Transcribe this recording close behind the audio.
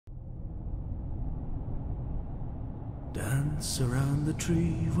Dance around the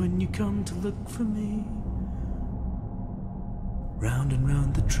tree when you come to look for me. Round and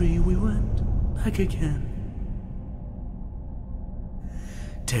round the tree we went, back again.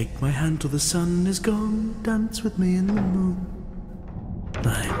 Take my hand till the sun is gone, dance with me in the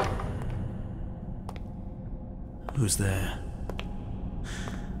moonlight. Who's there?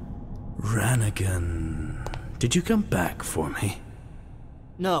 Ranagan. Did you come back for me?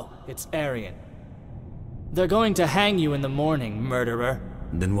 No, it's Arian. They're going to hang you in the morning, murderer.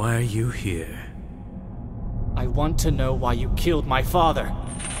 Then why are you here? I want to know why you killed my father.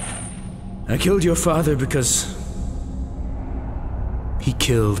 I killed your father because he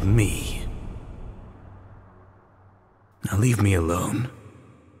killed me. Now leave me alone.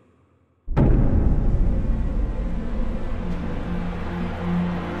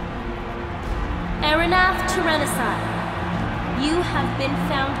 Dragonknighttara, you have been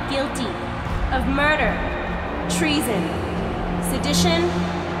found guilty of murder, treason, sedition,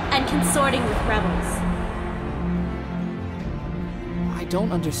 and consorting with rebels. I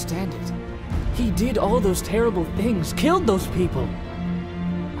don't understand it. He did all those terrible things, killed those people.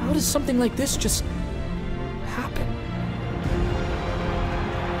 How does something like this just happen?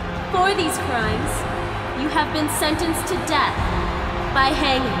 For these crimes, you have been sentenced to death by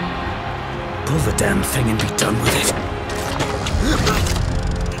hanging. Pull the damn thing and be done with it.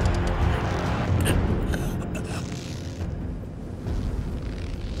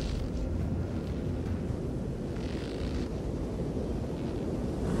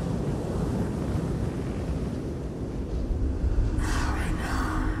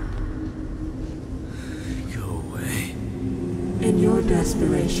 In your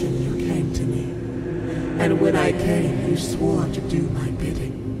desperation, you came to me. And when I came, you swore to do my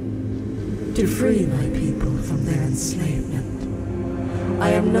bidding. To free my people from their enslavement. I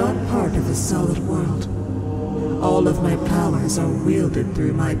am not part of the solid world. All of my powers are wielded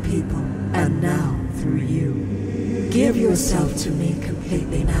through my people, and now through you. Give yourself to me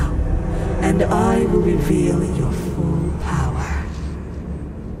completely now, and I will reveal your full power.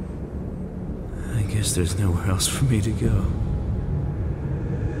 I guess there's nowhere else for me to go.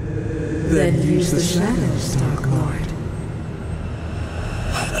 Then use the shadows, Dark Lord.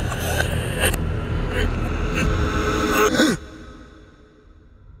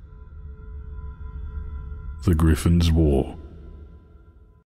 The Griffin's War.